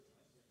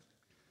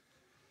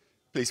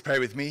Please pray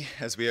with me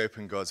as we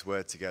open God's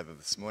word together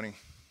this morning.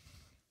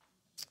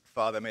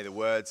 Father, may the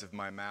words of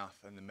my mouth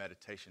and the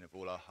meditation of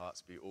all our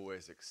hearts be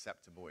always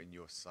acceptable in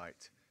your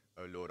sight,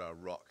 O Lord, our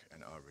rock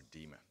and our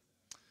redeemer.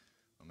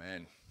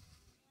 Amen.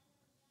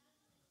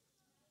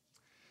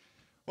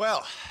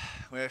 Well,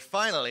 we're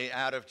finally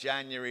out of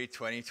January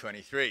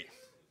 2023.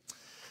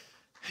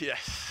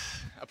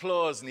 Yes,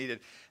 applause needed.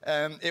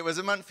 It was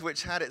a month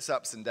which had its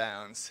ups and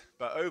downs,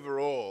 but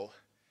overall,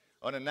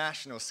 on a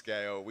national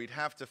scale, we'd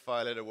have to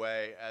file it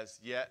away as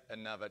yet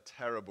another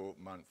terrible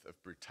month of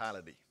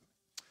brutality.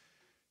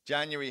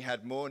 January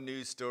had more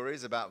news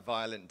stories about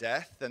violent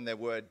death than there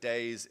were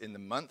days in the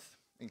month,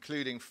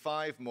 including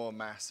 5 more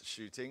mass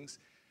shootings,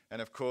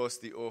 and of course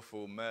the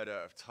awful murder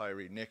of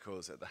Tyre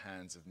Nichols at the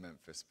hands of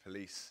Memphis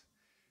police.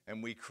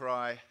 And we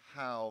cry,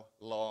 how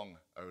long,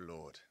 O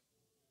Lord?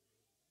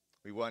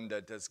 We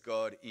wonder, does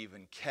God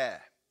even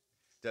care?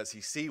 Does he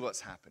see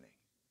what's happening?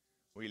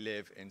 We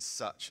live in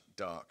such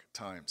dark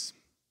times.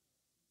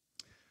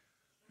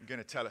 I'm going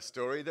to tell a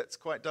story that's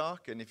quite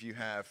dark, and if you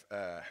have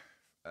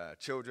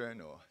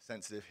children or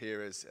sensitive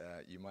hearers,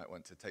 you might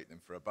want to take them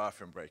for a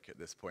bathroom break at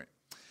this point.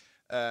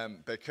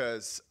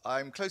 Because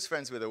I'm close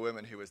friends with a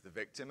woman who was the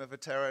victim of a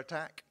terror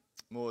attack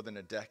more than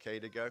a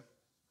decade ago.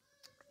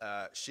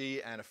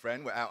 She and a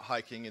friend were out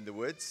hiking in the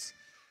woods,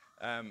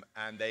 and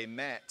they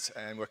met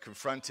and were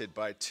confronted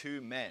by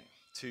 2 men,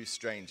 2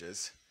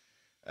 strangers.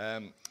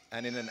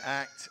 And in an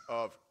act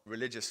of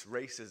religious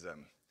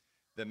racism,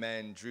 the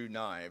men drew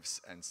knives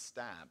and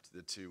stabbed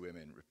the 2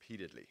 women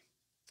repeatedly.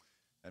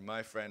 And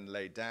my friend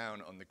lay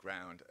down on the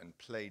ground and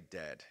played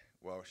dead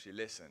while she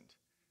listened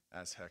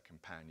as her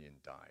companion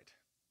died.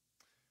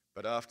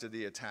 But after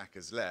the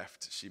attackers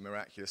left, she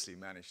miraculously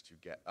managed to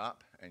get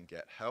up and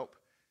get help.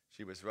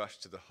 She was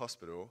rushed to the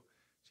hospital.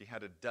 She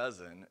had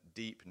 12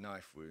 deep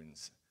knife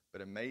wounds,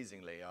 but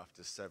amazingly,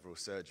 after several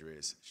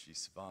surgeries, she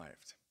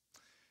survived.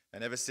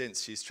 And ever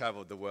since, she's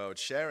traveled the world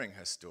sharing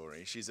her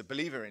story. She's a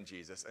believer in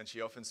Jesus, and she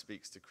often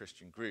speaks to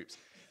Christian groups.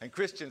 And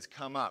Christians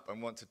come up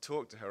and want to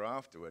talk to her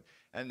afterward,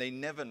 and they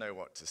never know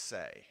what to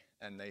say.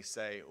 And they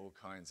say all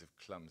kinds of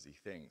clumsy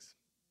things.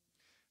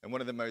 And one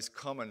of the most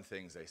common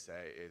things they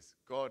say is,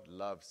 God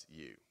loves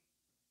you.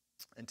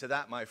 And to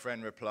that, my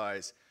friend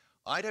replies,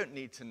 I don't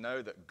need to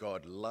know that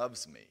God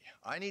loves me.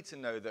 I need to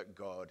know that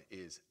God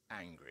is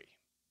angry.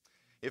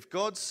 If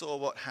God saw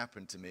what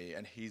happened to me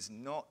and he's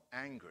not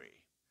angry,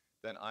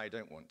 then I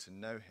don't want to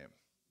know him.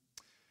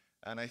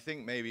 And I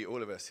think maybe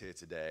all of us here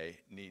today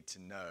need to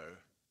know,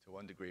 to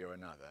one degree or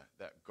another,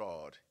 that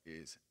God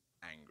is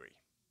angry.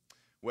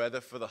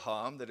 Whether for the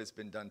harm that has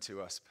been done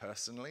to us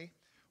personally,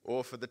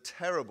 or for the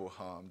terrible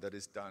harm that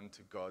is done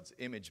to God's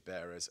image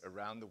bearers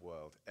around the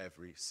world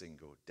every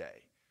single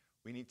day.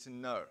 We need to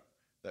know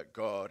that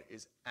God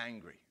is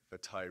angry for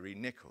Tyre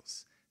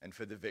Nichols and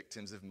for the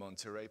victims of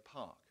Monterey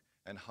Park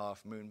and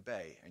Half Moon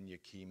Bay and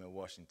Yakima,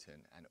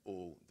 Washington, and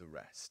all the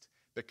rest.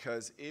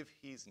 Because if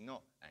he's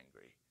not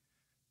angry,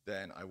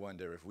 then I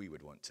wonder if we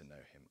would want to know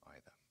him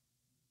either.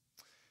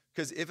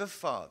 Because if a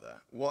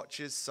father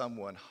watches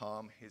someone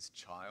harm his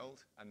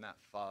child and that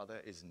father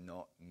is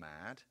not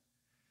mad,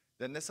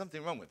 then there's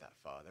something wrong with that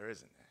father,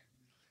 isn't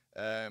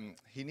there?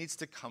 He needs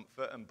to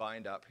comfort and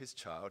bind up his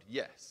child,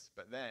 yes,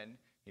 but then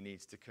he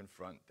needs to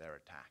confront their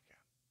attacker.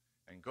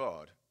 And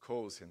God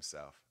calls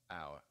himself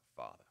our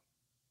Father.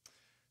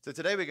 So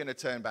today we're going to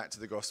turn back to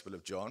the Gospel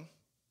of John.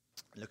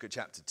 Look at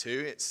chapter 2.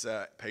 It's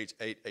page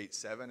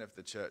 887 of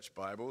the church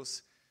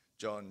Bibles.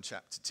 John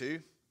chapter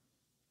 2.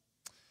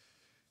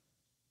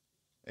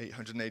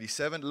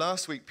 887.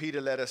 Last week, Peter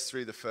led us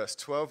through the first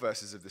 12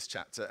 verses of this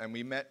chapter, and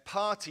we met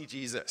Party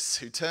Jesus,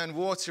 who turned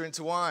water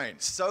into wine.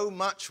 So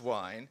much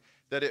wine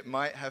that it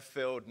might have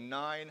filled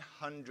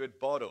 900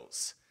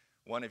 bottles.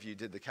 One of you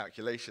did the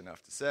calculation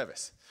after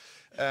service.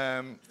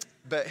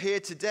 But here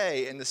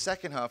today, in the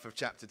second half of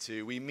chapter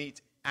 2, we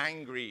meet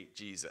Angry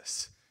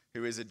Jesus,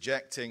 who is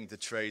ejecting the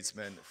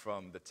tradesmen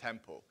from the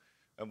temple.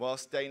 And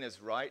whilst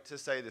Dana's right to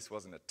say this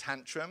wasn't a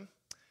tantrum,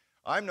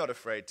 I'm not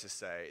afraid to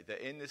say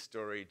that in this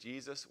story,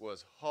 Jesus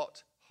was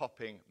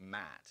hot-hopping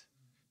mad.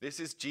 This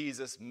is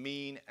Jesus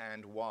mean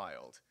and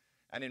wild.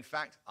 And in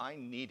fact, I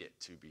need it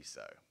to be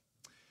so.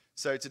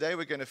 So today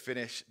we're going to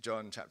finish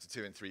John chapter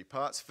 2 in 3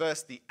 parts.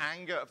 First, the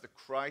anger of the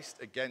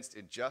Christ against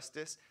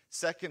injustice.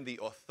 Second, the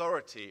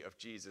authority of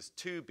Jesus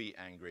to be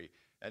angry.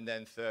 And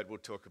then third, we'll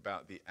talk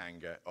about the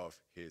anger of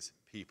his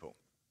people.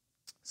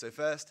 So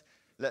first,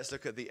 let's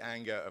look at the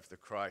anger of the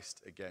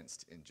Christ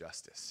against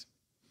injustice.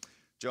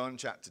 John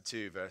chapter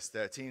 2, verse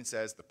 13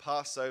 says, the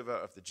Passover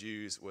of the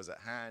Jews was at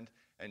hand,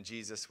 and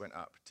Jesus went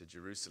up to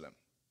Jerusalem.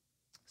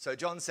 So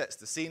John sets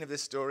the scene of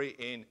this story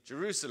in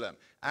Jerusalem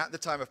at the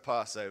time of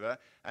Passover,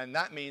 and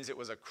that means it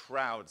was a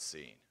crowd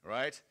scene,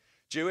 right?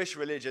 Jewish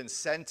religion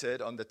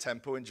centered on the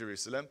temple in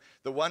Jerusalem,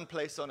 the one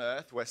place on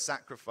earth where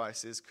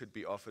sacrifices could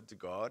be offered to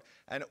God,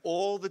 and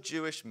all the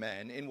Jewish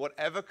men in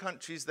whatever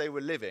countries they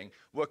were living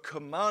were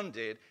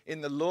commanded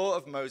in the law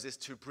of Moses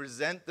to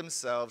present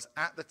themselves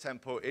at the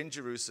temple in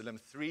Jerusalem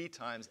 3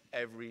 times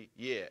every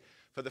year.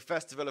 for the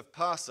festival of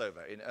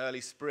Passover in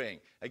early spring,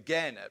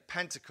 again at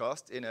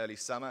Pentecost in early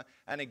summer,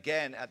 and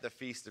again at the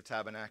Feast of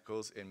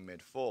Tabernacles in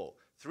mid-fall,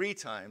 3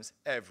 times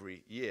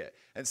every year.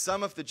 And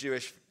some of the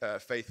Jewish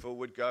faithful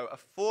would go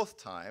a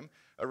 4th time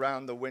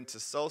around the winter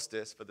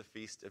solstice for the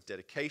Feast of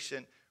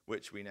Dedication,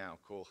 which we now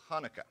call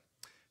Hanukkah.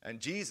 And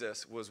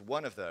Jesus was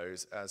one of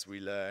those, as we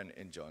learn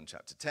in John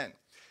chapter 10.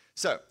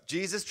 So,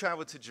 Jesus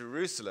traveled to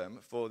Jerusalem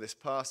for this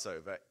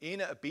Passover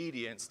in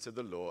obedience to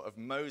the law of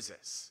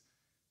Moses.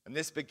 And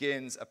this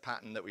begins a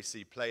pattern that we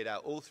see played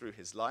out all through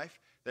his life,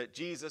 that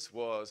Jesus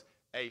was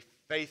a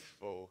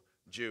faithful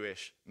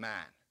Jewish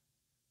man.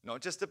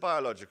 Not just a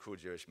biological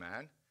Jewish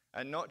man,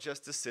 and not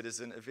just a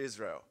citizen of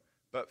Israel,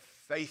 but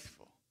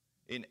faithful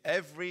in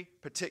every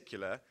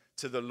particular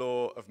to the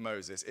law of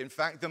Moses. In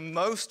fact, the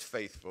most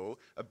faithful,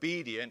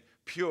 obedient,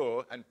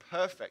 pure, and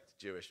perfect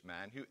Jewish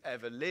man who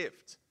ever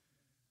lived.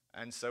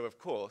 And so, of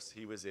course,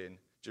 he was in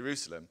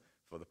Jerusalem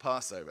for the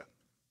Passover.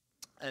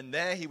 And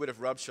there he would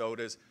have rubbed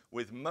shoulders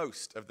with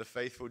most of the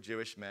faithful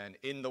Jewish men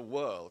in the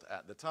world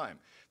at the time.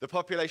 The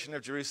population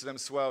of Jerusalem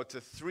swelled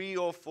to 3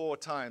 or 4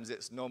 times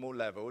its normal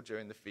level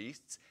during the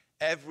feasts.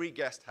 Every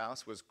guest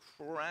house was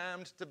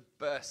crammed to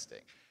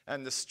bursting,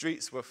 and the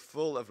streets were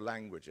full of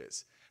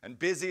languages. And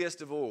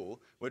busiest of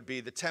all would be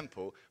the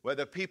temple, where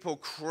the people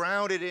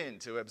crowded in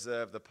to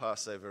observe the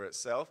Passover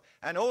itself,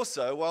 and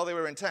also, while they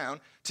were in town,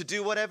 to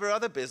do whatever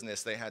other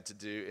business they had to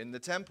do in the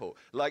temple,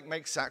 like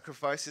make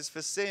sacrifices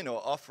for sin,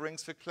 or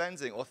offerings for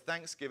cleansing, or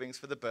thanksgivings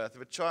for the birth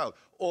of a child,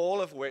 all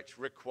of which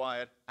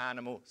required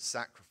animal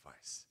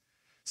sacrifice.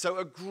 So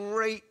a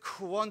great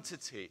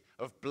quantity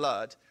of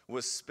blood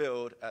was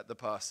spilled at the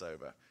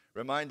Passover,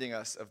 reminding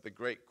us of the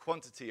great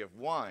quantity of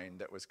wine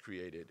that was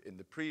created in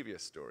the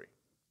previous story.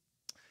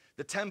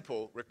 The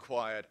temple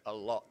required a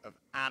lot of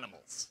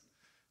animals.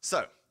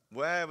 So,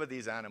 where were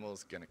these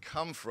animals going to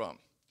come from?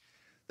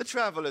 The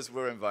travelers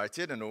were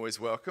invited and always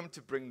welcome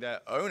to bring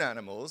their own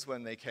animals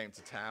when they came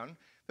to town,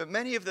 but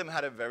many of them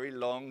had a very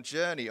long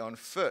journey on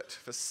foot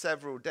for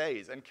several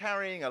days, and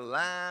carrying a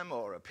lamb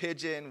or a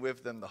pigeon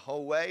with them the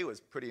whole way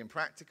was pretty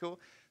impractical.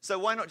 So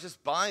why not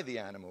just buy the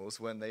animals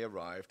when they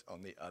arrived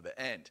on the other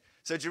end?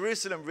 So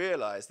Jerusalem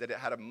realized that it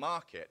had a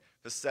market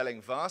for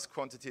selling vast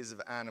quantities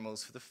of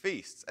animals for the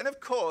feasts. And of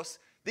course,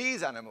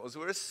 these animals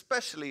were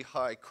especially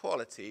high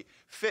quality,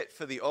 fit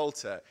for the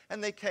altar,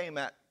 and they came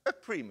at a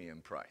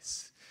premium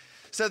price.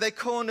 So they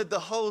cornered the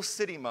whole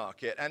city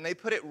market, and they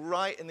put it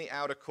right in the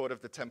outer court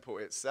of the temple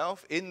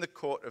itself, in the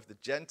court of the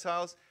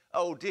Gentiles.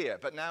 Oh dear,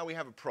 but now we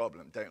have a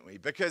problem, don't we?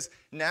 Because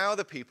now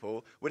the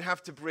people would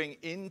have to bring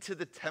into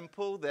the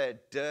temple their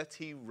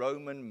dirty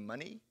Roman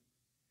money.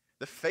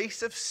 The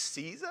face of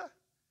Caesar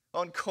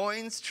on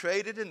coins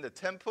traded in the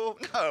temple?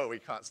 No, we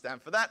can't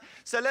stand for that.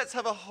 So let's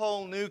have a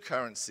whole new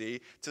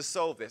currency to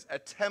solve this, a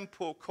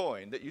temple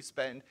coin that you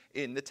spend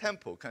in the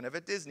temple, kind of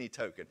a Disney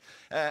token.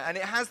 And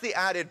it has the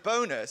added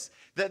bonus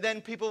that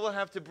then people will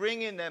have to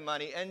bring in their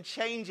money and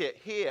change it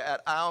here at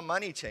our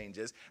money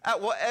changers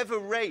at whatever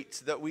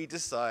rate that we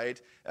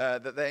decide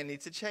that they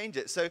need to change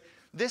it. So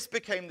this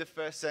became the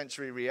first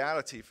century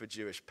reality for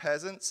Jewish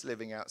peasants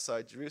living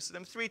outside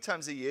Jerusalem. 3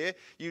 times a year,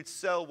 you'd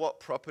sell what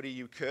property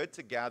you could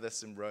to gather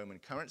some Roman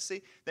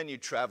currency. Then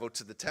you'd travel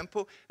to the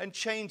temple and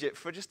change it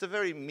for just a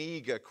very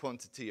meager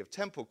quantity of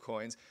temple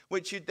coins,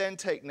 which you'd then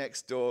take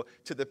next door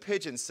to the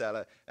pigeon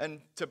seller and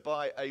to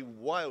buy a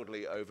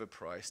wildly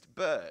overpriced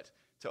bird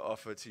to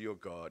offer to your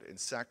God in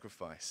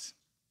sacrifice.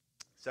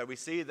 So we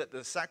see that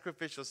the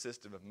sacrificial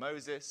system of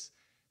Moses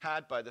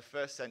had by the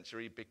 1st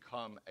century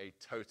become a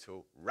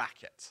total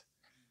racket.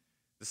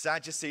 The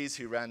Sadducees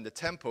who ran the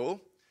temple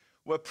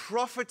were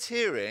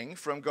profiteering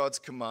from God's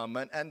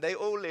commandment, and they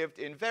all lived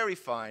in very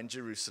fine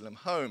Jerusalem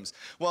homes,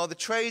 while the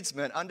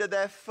tradesmen, under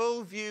their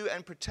full view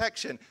and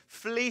protection,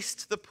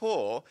 fleeced the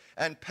poor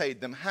and paid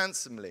them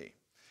handsomely.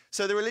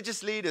 So the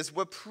religious leaders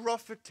were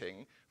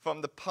profiting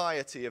from the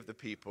piety of the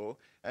people,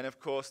 and of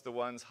course the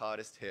ones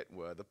hardest hit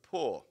were the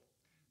poor.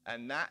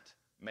 And that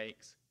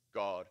makes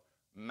God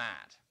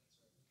mad.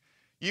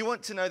 You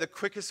want to know the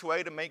quickest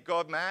way to make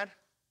God mad?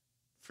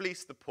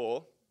 Fleece the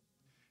poor,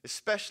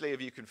 especially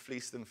if you can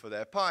fleece them for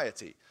their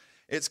piety.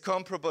 It's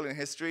comparable in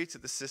history to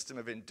the system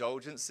of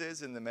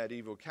indulgences in the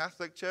medieval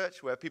Catholic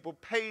Church, where people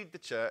paid the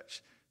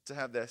church to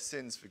have their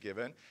sins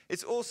forgiven.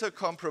 It's also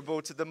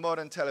comparable to the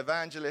modern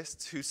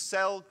televangelists who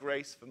sell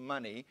grace for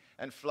money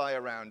and fly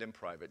around in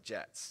private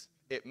jets.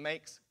 It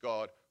makes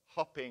God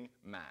hopping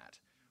mad.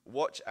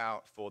 Watch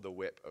out for the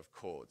whip of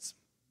cords.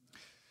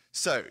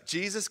 So,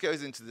 Jesus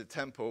goes into the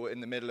temple in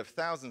the middle of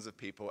thousands of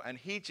people, and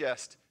he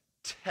just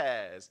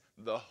tears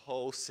the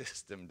whole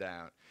system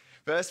down.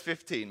 Verse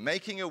 15,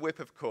 making a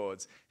whip of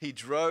cords, he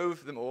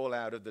drove them all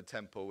out of the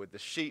temple with the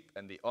sheep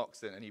and the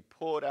oxen, and he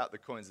poured out the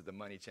coins of the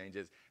money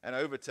changers and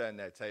overturned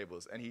their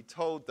tables. And he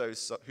told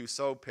those who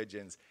sold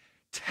pigeons,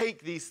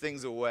 take these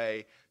things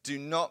away. Do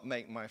not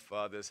make my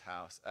Father's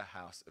house a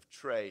house of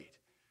trade.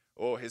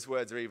 Or his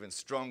words are even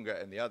stronger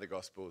in the other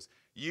Gospels.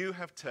 You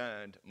have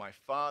turned my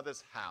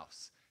Father's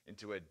house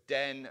into a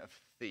den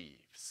of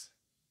thieves.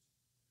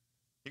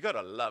 You got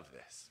to love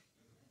this.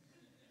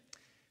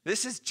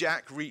 This is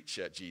Jack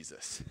Reacher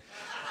Jesus.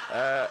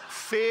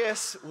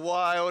 Fierce,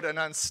 wild, and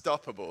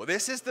unstoppable.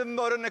 This is the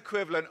modern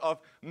equivalent of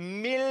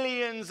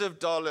millions of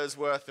dollars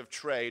worth of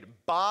trade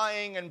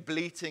buying and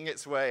bleating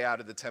its way out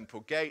of the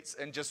temple gates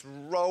and just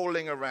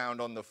rolling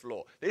around on the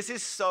floor. This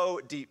is so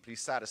deeply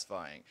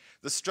satisfying.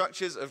 The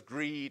structures of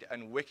greed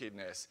and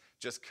wickedness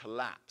just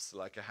collapse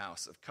like a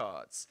house of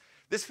cards.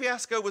 This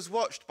fiasco was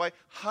watched by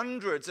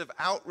hundreds of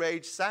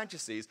outraged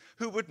Sadducees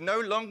who would no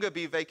longer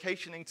be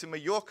vacationing to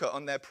Mallorca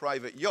on their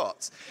private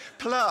yachts,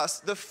 plus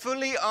the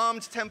fully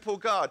armed temple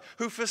guard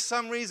who for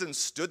some reason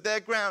stood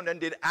their ground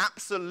and did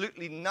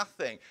absolutely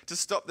nothing to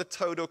stop the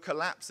total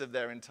collapse of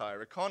their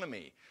entire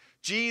economy.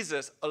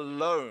 Jesus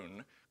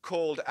alone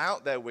called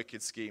out their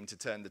wicked scheme to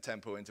turn the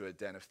temple into a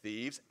den of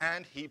thieves,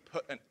 and he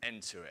put an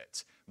end to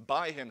it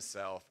by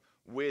himself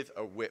with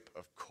a whip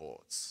of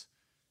cords.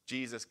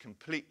 Jesus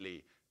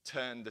completely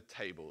turned the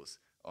tables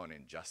on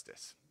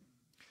injustice.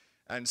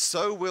 And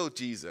so will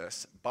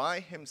Jesus by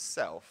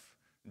himself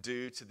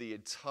do to the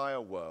entire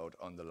world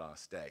on the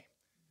last day.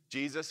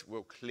 Jesus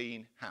will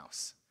clean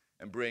house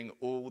and bring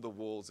all the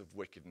walls of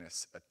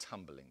wickedness a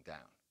tumbling down.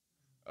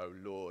 O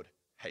Lord,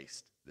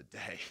 haste the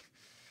day.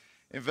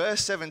 In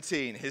verse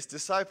 17, his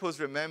disciples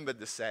remembered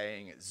the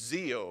saying,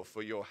 zeal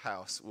for your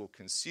house will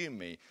consume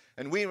me.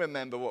 And we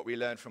remember what we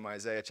learned from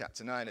Isaiah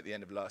chapter 9 at the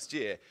end of last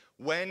year.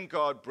 When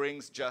God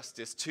brings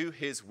justice to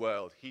his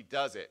world, he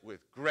does it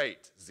with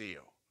great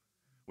zeal,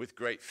 with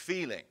great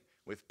feeling,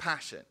 with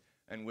passion,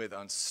 and with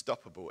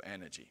unstoppable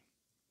energy.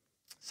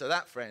 So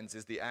that, friends,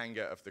 is the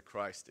anger of the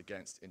Christ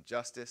against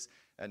injustice.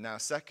 And now,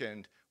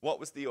 second, what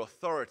was the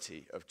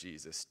authority of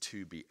Jesus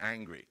to be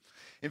angry?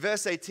 In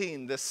verse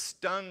 18, the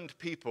stunned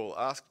people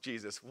asked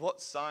Jesus,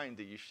 what sign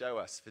do you show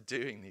us for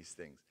doing these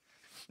things?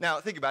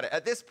 Now, think about it.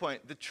 At this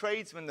point, the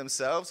tradesmen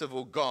themselves have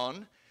all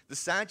gone. The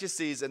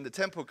Sadducees and the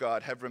temple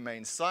guard have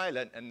remained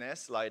silent, and they're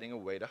sliding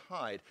away to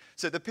hide.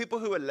 So the people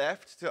who are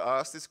left to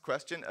ask this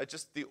question are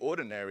just the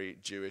ordinary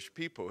Jewish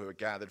people who are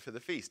gathered for the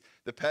feast,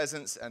 the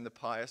peasants and the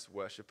pious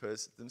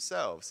worshippers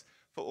themselves,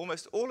 for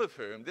almost all of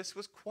whom this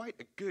was quite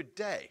a good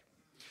day.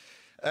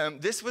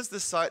 This was the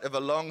site of a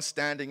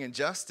long-standing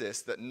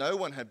injustice that no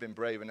one had been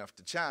brave enough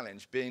to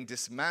challenge, being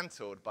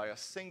dismantled by a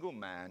single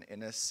man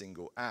in a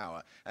single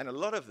hour. And a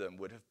lot of them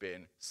would have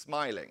been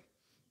smiling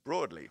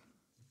broadly,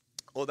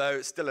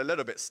 although still a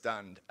little bit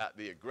stunned at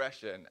the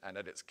aggression and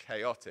at its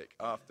chaotic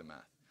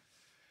aftermath.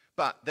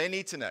 But they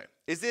need to know,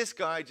 is this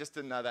guy just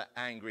another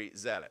angry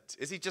zealot?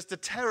 Is he just a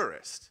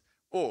terrorist?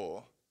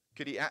 Or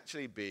could he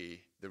actually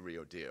be the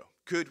real deal?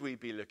 Could we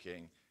be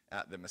looking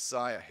at the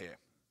Messiah here?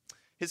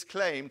 His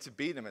claim to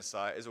be the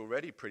Messiah is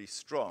already pretty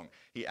strong.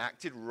 He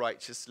acted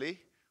righteously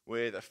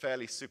with a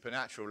fairly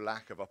supernatural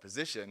lack of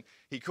opposition.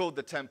 He called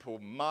the temple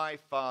my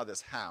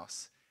Father's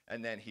house,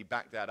 and then he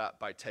backed that up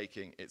by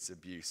taking its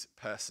abuse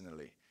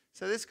personally.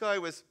 So this guy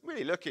was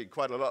really looking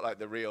quite a lot like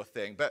the real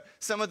thing, but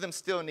some of them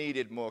still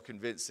needed more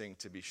convincing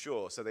to be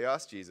sure. So they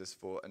asked Jesus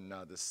for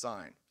another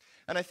sign.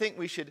 And I think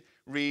we should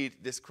read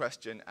this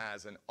question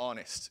as an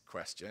honest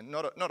question,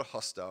 not a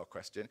hostile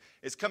question.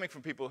 It's coming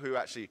from people who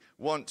actually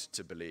want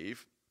to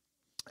believe.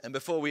 And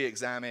before we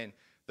examine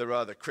the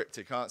rather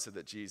cryptic answer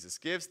that Jesus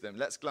gives them,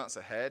 let's glance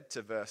ahead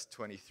to verse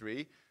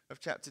 23 of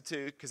chapter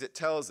 2, because it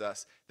tells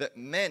us that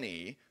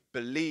many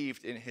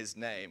believed in his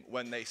name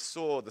when they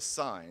saw the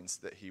signs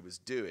that he was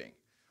doing.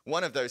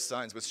 One of those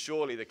signs was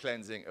surely the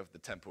cleansing of the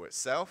temple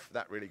itself.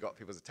 That really got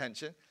people's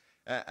attention.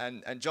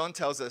 And John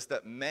tells us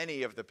that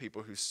many of the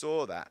people who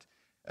saw that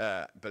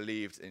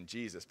believed in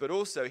Jesus. But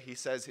also he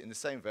says in the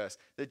same verse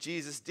that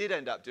Jesus did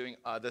end up doing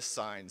other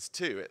signs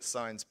too. It's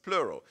signs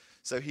plural.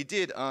 So he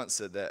did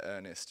answer their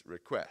earnest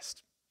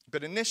request.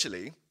 But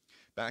initially,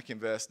 back in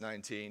verse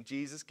 19,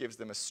 Jesus gives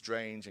them a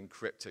strange and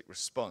cryptic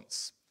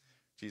response.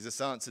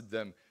 Jesus answered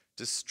them,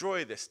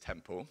 destroy this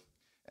temple,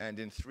 and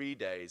in 3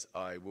 days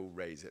I will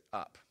raise it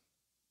up.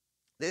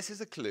 This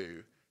is a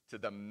clue to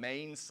the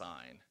main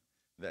sign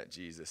that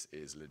Jesus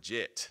is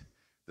legit.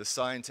 The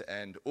sign to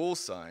end all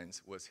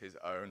signs was his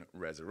own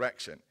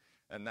resurrection,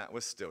 and that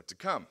was still to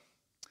come.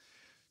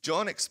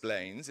 John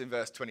explains in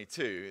verse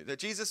 22 that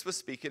Jesus was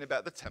speaking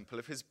about the temple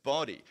of his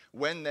body.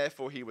 When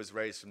therefore he was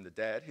raised from the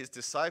dead, his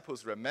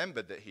disciples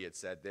remembered that he had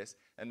said this,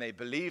 and they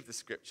believed the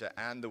scripture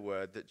and the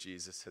word that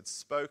Jesus had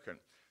spoken.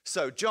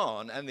 So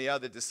John and the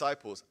other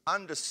disciples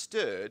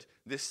understood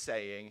this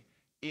saying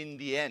in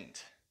the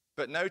end.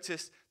 But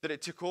notice that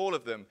it took all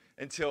of them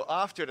until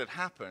after it had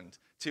happened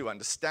to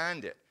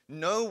understand it.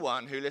 No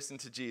one who listened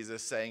to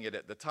Jesus saying it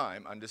at the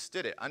time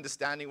understood it.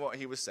 Understanding what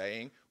he was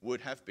saying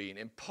would have been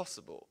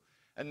impossible.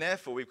 And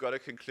therefore, we've got to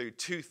conclude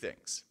two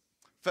things.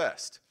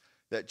 First,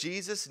 that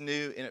Jesus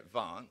knew in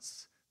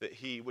advance that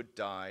he would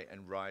die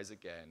and rise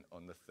again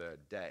on the third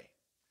day.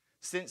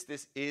 Since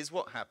this is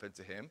what happened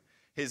to him,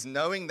 his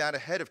knowing that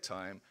ahead of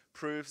time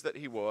proves that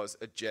he was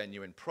a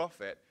genuine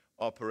prophet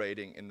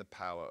operating in the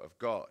power of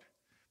God.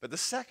 But the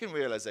second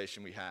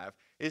realization we have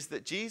is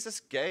that Jesus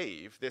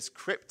gave this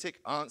cryptic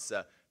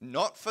answer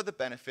not for the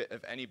benefit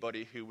of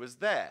anybody who was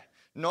there,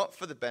 not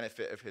for the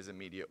benefit of his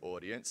immediate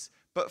audience,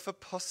 but for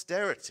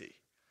posterity.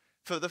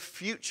 for the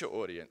future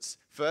audience,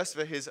 first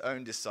for his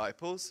own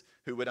disciples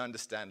who would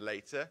understand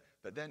later,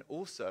 but then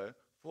also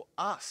for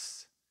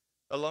us,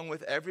 along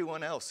with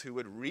everyone else who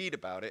would read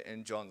about it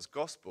in John's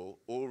gospel,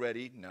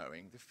 already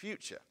knowing the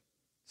future.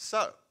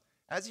 So,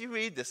 as you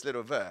read this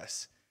little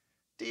verse,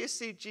 do you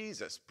see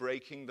Jesus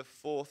breaking the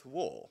fourth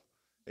wall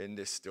in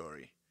this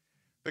story?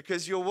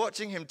 Because you're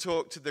watching him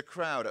talk to the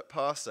crowd at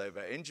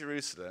Passover in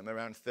Jerusalem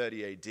around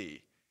 30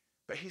 AD,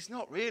 but he's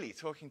not really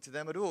talking to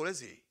them at all, is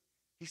he?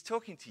 He's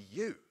talking to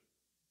you.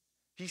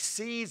 He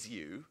sees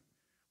you,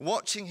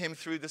 watching him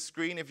through the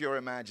screen of your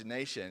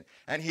imagination,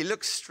 and he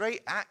looks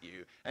straight at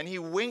you, and he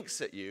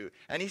winks at you,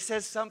 and he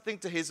says something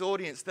to his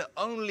audience that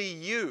only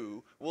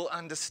you will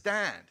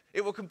understand.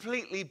 It will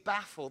completely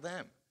baffle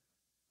them.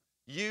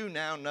 You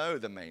now know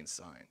the main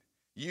sign.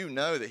 You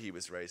know that he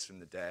was raised from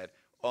the dead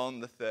on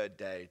the third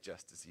day,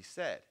 just as he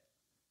said.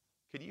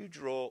 Can you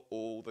draw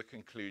all the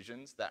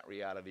conclusions that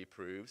reality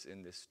proves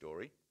in this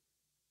story?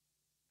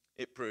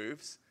 It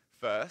proves,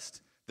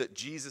 first, that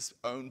Jesus'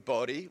 own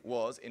body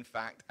was, in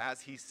fact,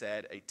 as he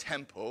said, a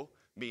temple,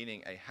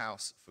 meaning a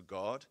house for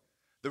God.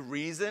 The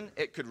reason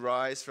it could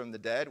rise from the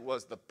dead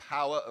was the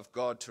power of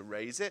God to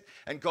raise it,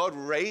 and God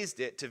raised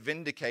it to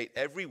vindicate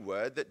every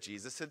word that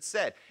Jesus had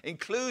said,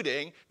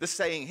 including the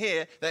saying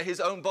here that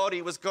his own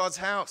body was God's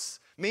house,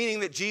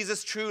 meaning that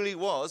Jesus truly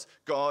was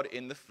God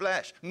in the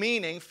flesh,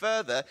 meaning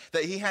further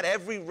that he had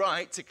every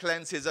right to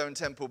cleanse his own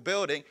temple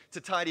building, to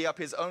tidy up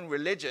his own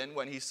religion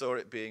when he saw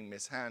it being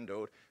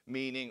mishandled,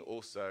 meaning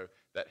also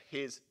that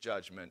his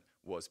judgment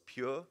was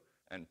pure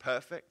and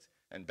perfect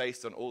and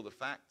based on all the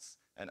facts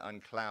and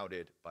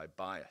unclouded by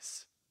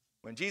bias.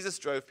 When Jesus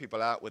drove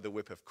people out with a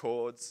whip of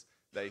cords,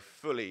 they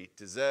fully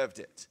deserved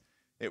it.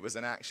 It was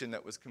an action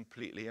that was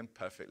completely and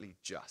perfectly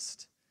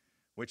just,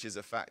 which is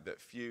a fact that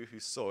few who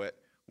saw it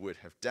would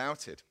have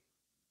doubted.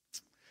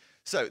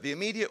 So the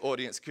immediate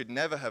audience could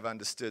never have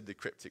understood the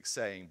cryptic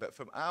saying, but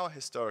from our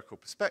historical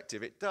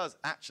perspective, it does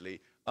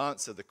actually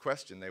answer the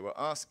question they were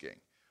asking.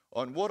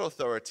 On what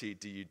authority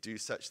do you do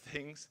such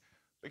things?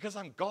 Because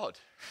I'm God.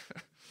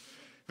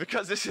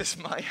 Because this is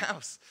my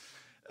house.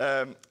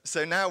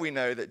 So now we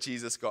know that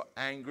Jesus got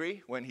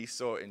angry when he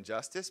saw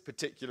injustice,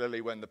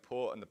 particularly when the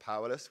poor and the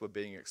powerless were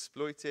being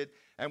exploited.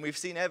 And we've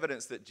seen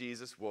evidence that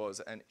Jesus was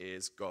and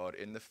is God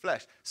in the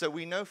flesh. So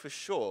we know for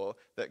sure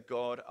that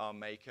God, our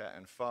Maker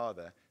and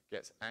Father,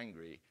 gets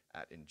angry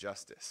at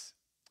injustice.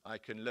 I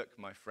can look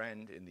my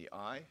friend in the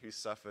eye who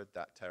suffered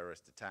that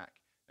terrorist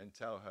attack and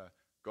tell her,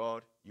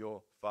 God,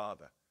 your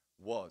Father,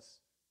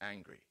 was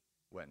angry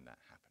when that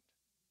happened.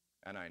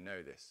 And I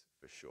know this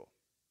for sure.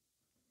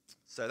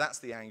 So that's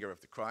the anger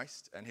of the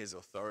Christ and his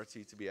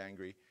authority to be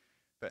angry.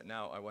 But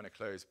now I want to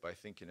close by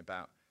thinking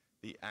about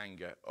the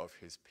anger of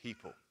his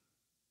people.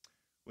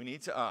 We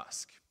need to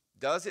ask,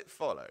 does it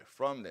follow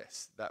from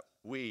this that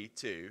we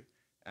too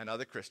and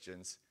other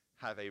Christians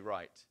have a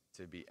right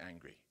to be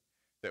angry?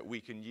 That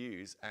we can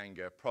use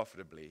anger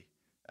profitably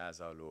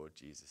as our Lord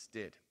Jesus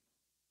did?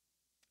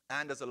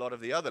 And as a lot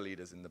of the other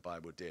leaders in the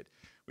Bible did.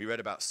 We read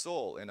about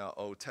Saul in our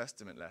Old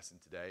Testament lesson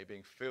today,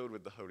 being filled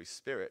with the Holy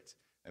Spirit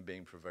and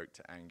being provoked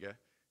to anger.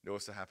 It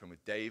also happened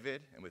with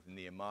David and with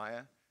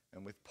Nehemiah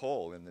and with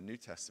Paul in the New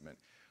Testament.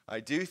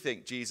 I do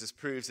think Jesus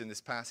proves in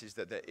this passage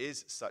that there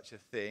is such a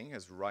thing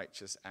as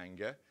righteous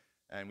anger,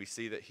 and we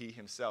see that he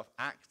himself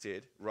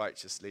acted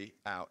righteously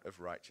out of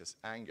righteous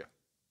anger.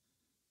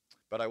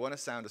 But I want to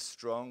sound a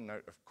strong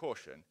note of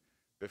caution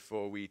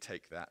before we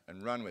take that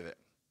and run with it.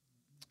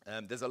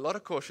 There's a lot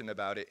of caution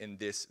about it in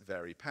this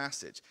very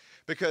passage.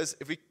 Because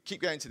if we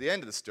keep going to the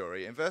end of the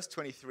story, in verse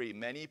 23,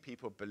 many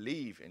people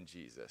believe in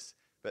Jesus.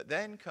 But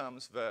then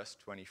comes verse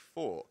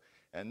 24,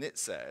 and it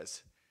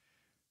says,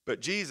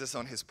 "But Jesus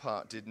on his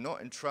part did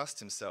not entrust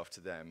himself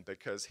to them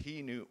because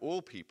he knew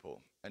all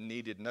people and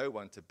needed no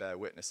one to bear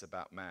witness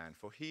about man,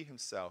 for he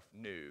himself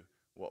knew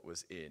what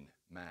was in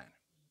man."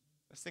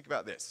 Let's think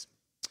about this.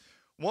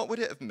 What would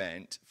it have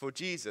meant for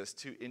Jesus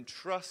to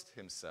entrust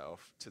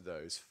himself to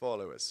those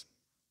followers?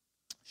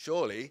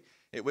 Surely,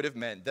 it would have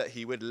meant that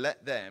he would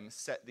let them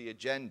set the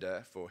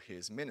agenda for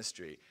his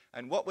ministry.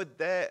 And what would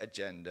their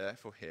agenda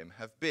for him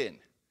have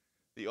been?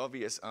 The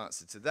obvious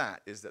answer to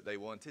that is that they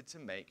wanted to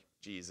make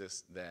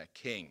Jesus their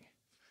king.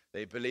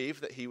 They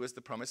believed that he was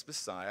the promised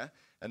Messiah,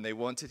 and they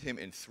wanted him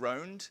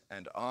enthroned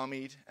and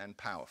armied and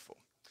powerful.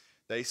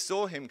 They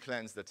saw him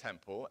cleanse the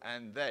temple,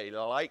 and they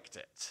liked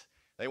it.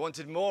 They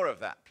wanted more of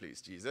that,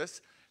 please,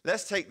 Jesus.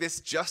 Let's take this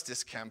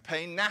justice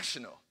campaign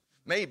national,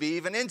 maybe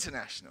even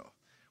international.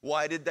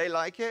 Why did they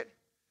like it?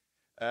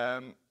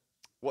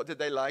 What did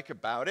they like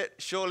about it?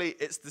 Surely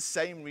it's the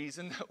same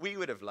reason that we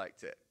would have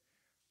liked it.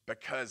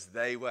 Because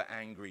they were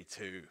angry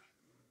too.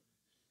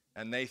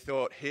 And they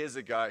thought, here's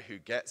a guy who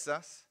gets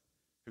us,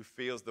 who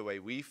feels the way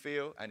we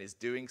feel, and is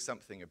doing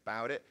something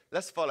about it.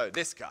 Let's follow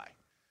this guy.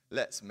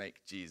 Let's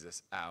make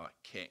Jesus our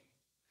king.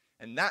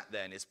 And that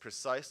then is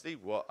precisely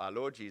what our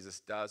Lord Jesus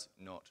does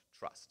not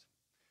trust.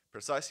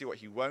 Precisely what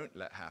he won't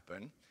let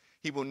happen.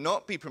 He will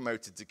not be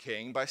promoted to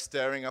king by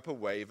stirring up a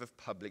wave of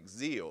public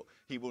zeal.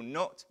 He will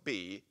not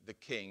be the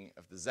king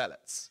of the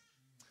zealots.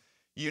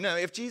 You know,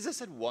 if Jesus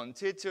had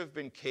wanted to have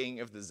been king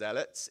of the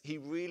Zealots, he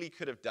really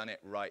could have done it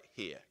right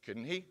here,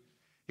 couldn't he?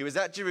 He was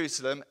at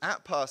Jerusalem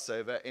at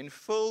Passover in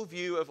full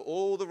view of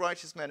all the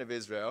righteous men of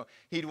Israel.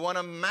 He'd won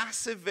a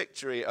massive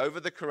victory over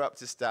the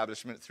corrupt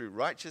establishment through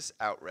righteous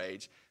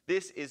outrage.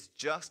 This is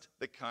just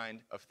the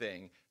kind of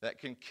thing that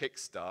can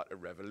kickstart a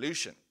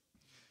revolution.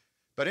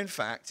 But in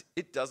fact,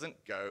 it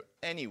doesn't go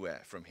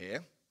anywhere from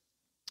here,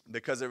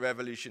 because a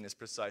revolution is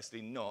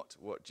precisely not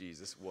what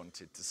Jesus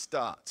wanted to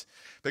start.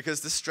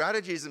 Because the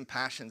strategies and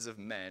passions of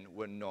men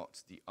were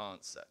not the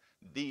answer.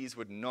 These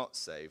would not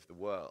save the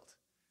world.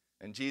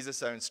 And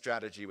Jesus' own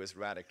strategy was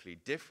radically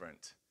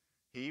different.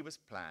 He was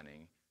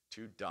planning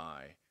to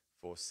die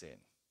for sin.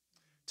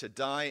 To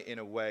die in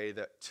a way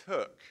that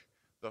took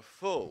the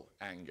full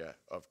anger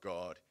of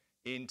God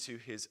into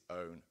his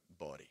own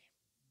body.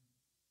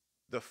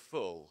 The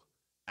full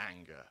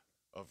anger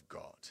of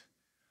God.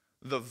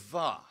 The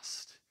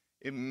vast,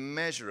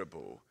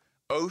 immeasurable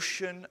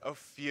ocean of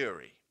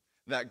fury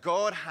that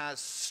God has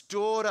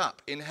stored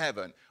up in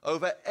heaven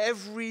over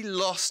every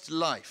lost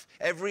life,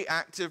 every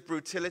act of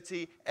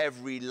brutality,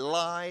 every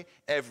lie,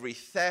 every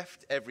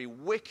theft, every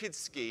wicked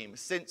scheme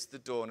since the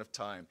dawn of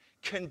time,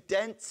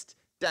 condensed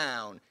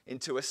down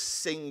into a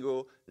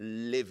single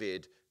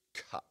livid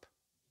cup,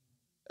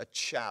 a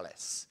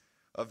chalice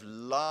of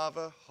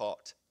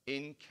lava-hot,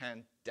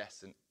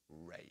 incandescent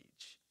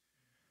rage.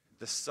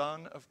 The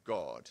Son of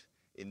God,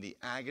 in the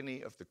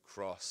agony of the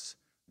cross,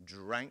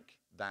 drank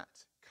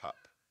that cup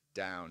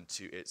down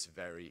to its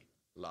very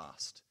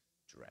last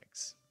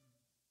dregs.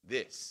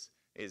 This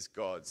is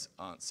God's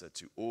answer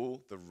to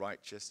all the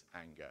righteous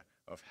anger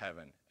of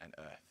heaven and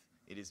earth.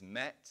 It is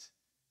met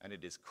and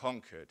it is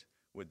conquered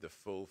with the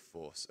full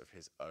force of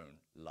his own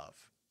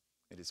love.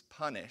 It is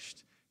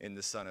punished in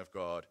the Son of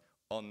God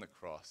on the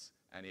cross,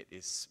 and it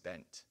is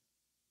spent.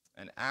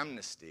 An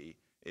amnesty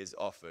is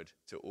offered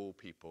to all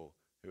people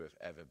who have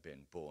ever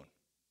been born.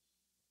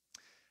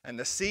 And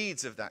the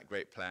seeds of that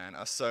great plan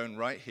are sown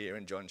right here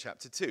in John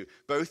chapter 2,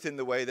 both in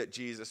the way that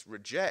Jesus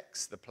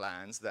rejects the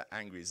plans that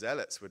angry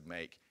zealots would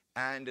make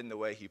and in the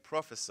way he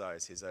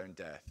prophesies his own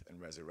death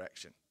and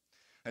resurrection.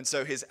 And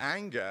so his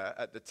anger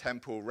at the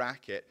temple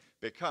racket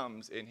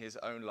becomes, in his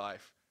own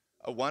life,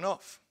 a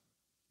one-off.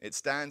 It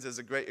stands as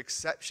a great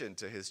exception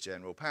to his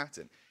general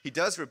pattern. He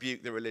does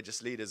rebuke the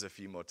religious leaders a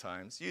few more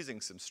times, using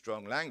some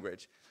strong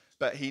language,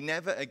 but he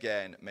never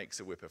again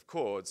makes a whip of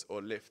cords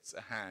or lifts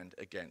a hand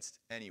against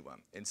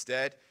anyone.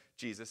 Instead,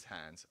 Jesus'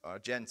 hands are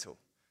gentle,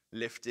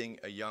 lifting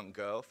a young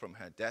girl from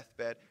her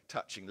deathbed,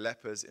 touching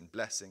lepers in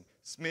blessing,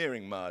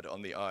 smearing mud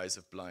on the eyes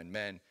of blind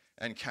men,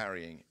 and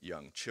carrying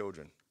young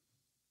children.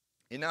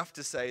 Enough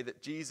to say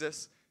that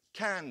Jesus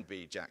can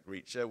be Jack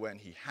Reacher when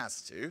he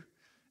has to,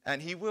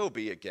 and he will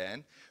be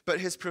again, but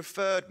his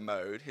preferred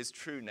mode, his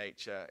true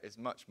nature, is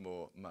much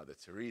more Mother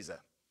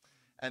Teresa.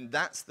 And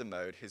that's the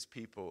mode his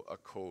people are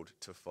called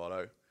to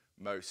follow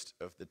most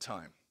of the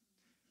time.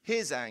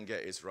 His anger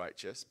is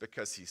righteous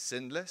because he's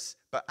sinless,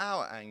 but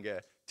our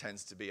anger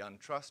tends to be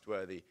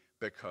untrustworthy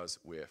because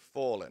we're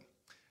fallen.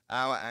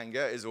 Our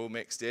anger is all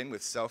mixed in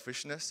with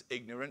selfishness,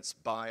 ignorance,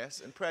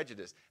 bias, and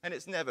prejudice, and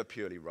it's never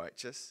purely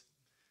righteous.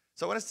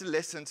 So I want us to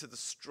listen to the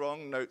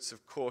strong notes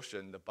of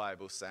caution the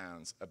Bible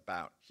sounds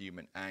about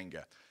human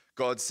anger.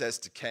 God says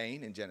to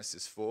Cain in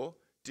Genesis 4,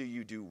 "Do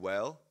you do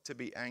well to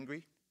be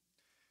angry?"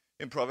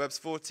 In Proverbs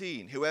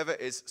 14, "Whoever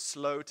is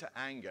slow to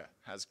anger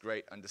has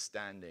great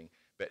understanding,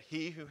 but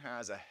he who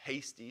has a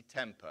hasty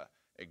temper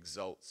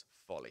exalts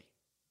folly."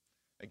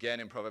 Again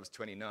in Proverbs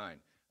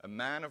 29, "A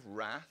man of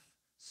wrath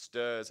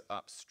stirs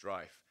up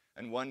strife,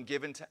 and one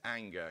given to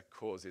anger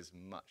causes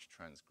much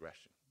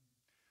transgression."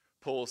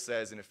 Paul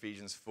says in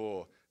Ephesians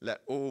 4,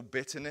 "Let all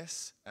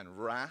bitterness and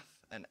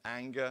wrath and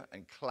anger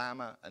and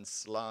clamor and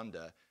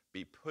slander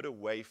be put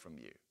away from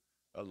you,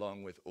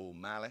 along with all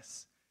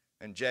malice."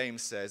 And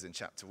James says in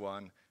chapter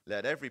 1,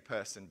 "Let every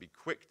person be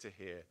quick to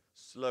hear,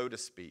 slow to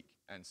speak,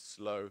 and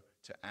slow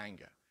to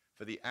anger.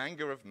 For the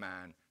anger of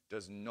man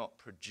does not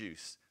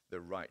produce the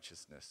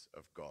righteousness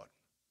of God."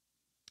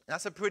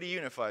 That's a pretty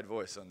unified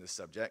voice on this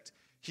subject.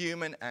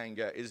 Human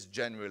anger is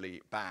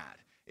generally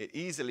bad. It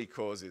easily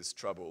causes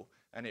trouble,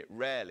 and it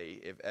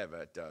rarely, if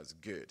ever, does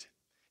good.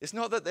 It's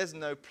not that there's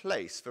no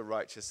place for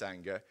righteous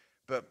anger,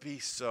 but be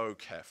so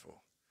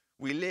careful.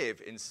 We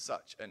live in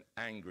such an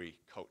angry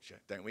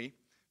culture, don't we?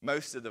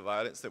 Most of the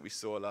violence that we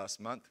saw last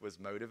month was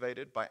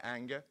motivated by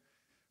anger.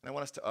 And I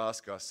want us to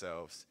ask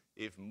ourselves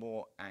if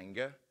more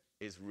anger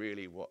is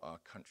really what our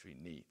country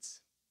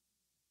needs.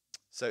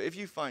 So if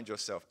you find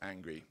yourself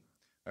angry,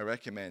 I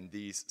recommend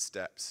these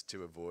steps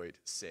to avoid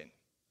sin.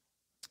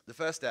 The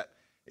first step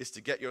is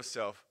to get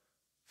yourself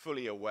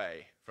fully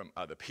away from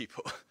other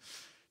people.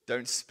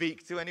 Don't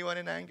speak to anyone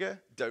in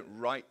anger, don't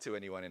write to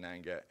anyone in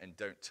anger, and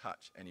don't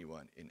touch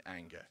anyone in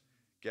anger.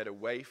 Get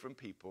away from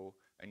people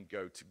and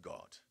go to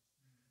God.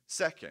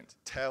 Second,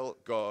 tell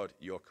God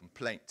your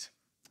complaint.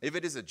 If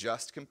it is a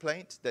just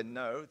complaint, then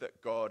know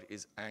that God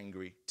is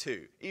angry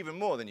too, even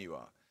more than you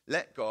are.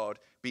 Let God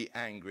be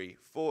angry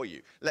for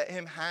you. Let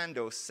him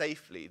handle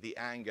safely the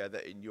anger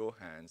that in your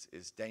hands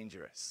is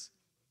dangerous.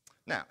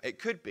 Now, it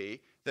could be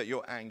that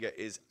your anger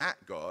is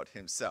at God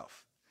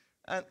himself.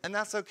 And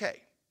that's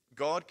okay.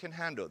 God can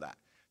handle that.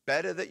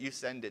 Better that you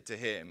send it to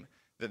him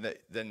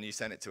than you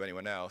send it to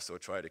anyone else or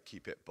try to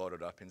keep it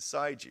bottled up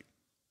inside you.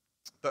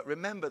 But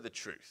remember the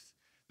truth,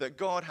 that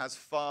God has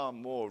far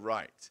more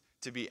right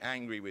to be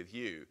angry with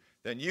you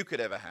than you could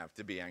ever have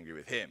to be angry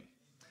with him.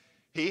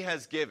 He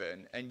has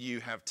given and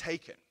you have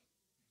taken.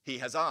 He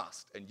has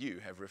asked and you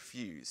have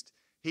refused.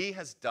 He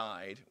has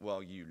died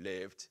while you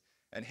lived,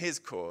 and his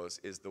cause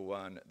is the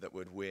one that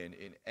would win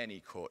in any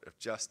court of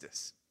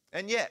justice.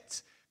 And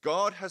yet,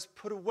 God has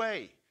put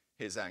away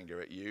his anger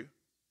at you.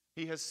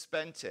 He has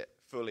spent it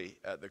fully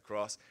at the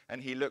cross,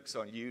 and he looks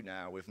on you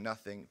now with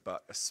nothing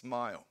but a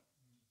smile.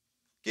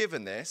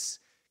 Given this,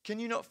 can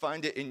you not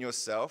find it in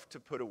yourself to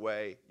put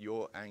away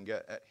your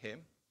anger at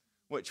him,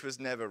 which was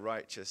never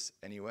righteous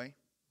anyway?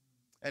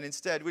 And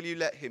instead, will you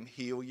let him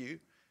heal you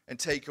and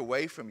take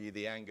away from you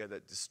the anger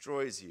that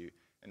destroys you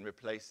and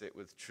replace it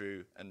with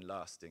true and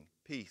lasting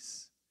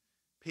peace?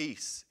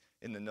 Peace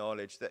in the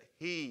knowledge that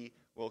he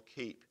will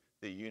keep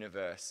the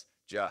universe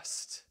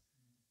just.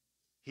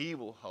 He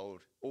will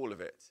hold all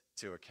of it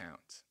to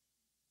account.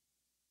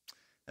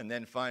 And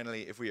then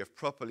finally, if we have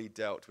properly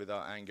dealt with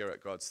our anger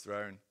at God's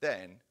throne,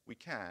 then we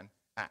can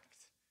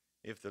act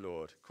if the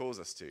Lord calls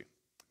us to.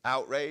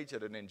 Outrage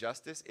at an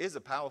injustice is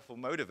a powerful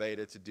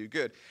motivator to do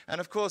good. And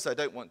of course, I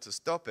don't want to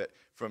stop it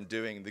from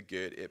doing the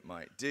good it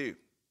might do.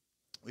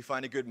 We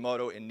find a good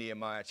model in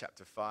Nehemiah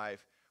chapter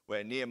 5,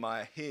 where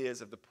Nehemiah hears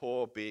of the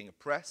poor being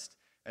oppressed.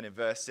 And in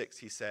verse 6,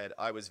 he said,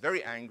 I was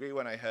very angry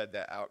when I heard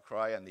their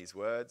outcry and these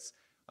words.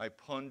 I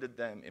pondered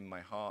them in my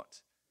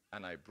heart,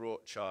 and I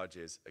brought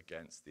charges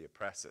against the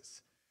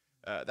oppressors.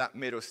 That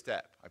middle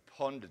step, I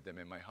pondered them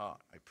in my heart.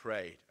 I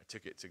prayed. I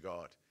took it to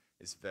God,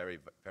 is very,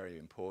 very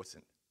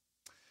important.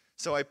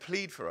 So I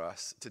plead for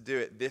us to do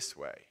it this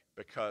way,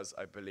 because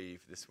I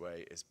believe this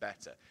way is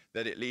better,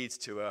 that it leads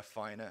to a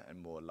finer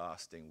and more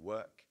lasting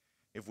work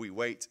if we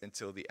wait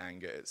until the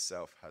anger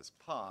itself has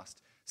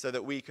passed, so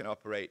that we can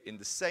operate in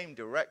the same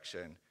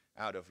direction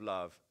out of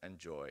love and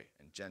joy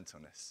and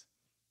gentleness.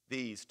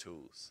 These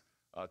tools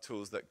are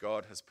tools that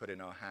God has put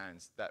in our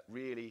hands that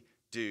really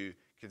do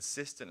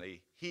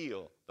consistently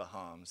heal the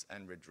harms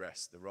and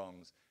redress the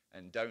wrongs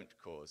and don't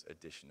cause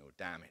additional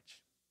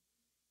damage.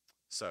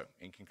 So,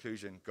 in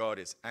conclusion, God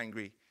is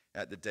angry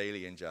at the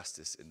daily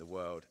injustice in the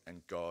world,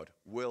 and God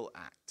will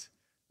act.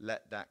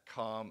 Let that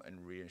calm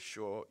and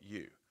reassure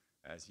you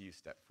as you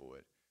step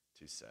forward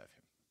to serve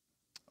him.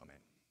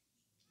 Amen.